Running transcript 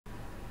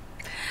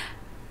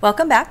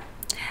Welcome back.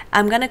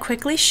 I'm going to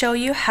quickly show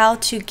you how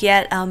to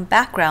get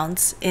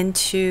backgrounds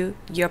into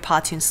your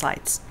PowToon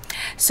slides.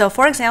 So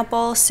for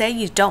example, say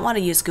you don't want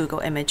to use Google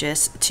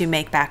Images to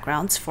make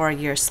backgrounds for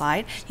your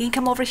slide. You can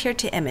come over here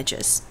to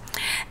Images.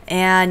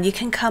 And you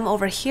can come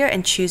over here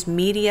and choose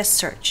Media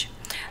Search.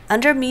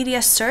 Under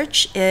Media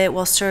Search, it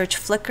will search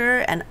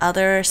Flickr and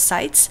other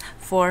sites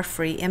for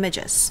free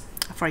images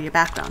for your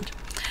background.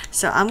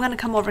 So I'm going to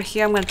come over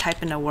here, I'm going to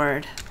type in the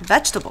word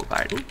vegetable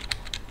garden.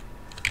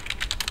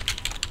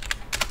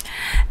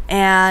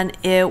 And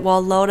it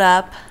will load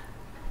up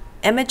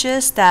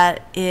images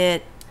that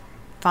it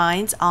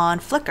finds on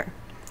Flickr.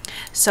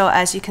 So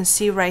as you can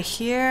see right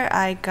here,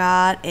 I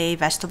got a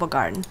vegetable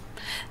garden.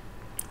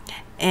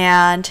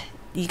 And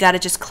you got to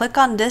just click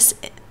on this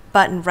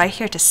button right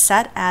here to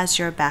set as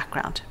your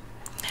background.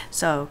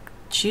 So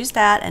choose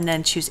that and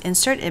then choose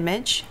Insert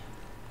Image.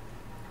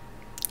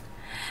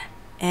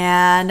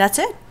 And that's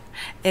it.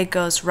 It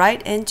goes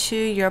right into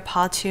your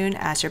PowToon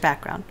as your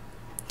background.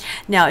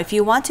 Now, if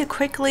you want to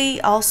quickly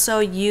also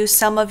use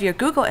some of your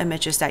Google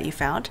images that you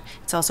found,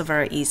 it's also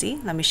very easy.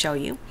 Let me show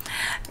you.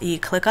 You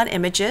click on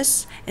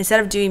Images. Instead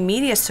of doing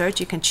Media Search,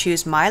 you can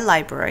choose My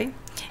Library.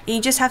 And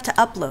you just have to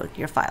upload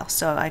your file.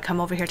 So I come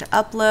over here to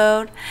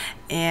upload.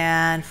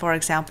 And for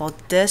example,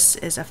 this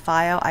is a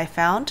file I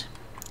found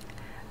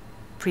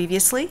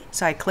previously.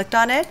 So I clicked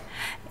on it.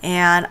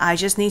 And I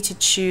just need to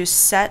choose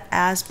Set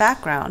as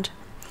Background.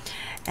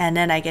 And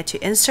then I get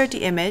to insert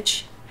the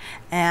image.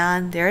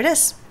 And there it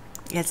is.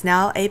 It's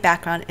now a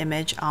background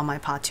image on my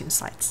PowToon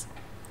slides.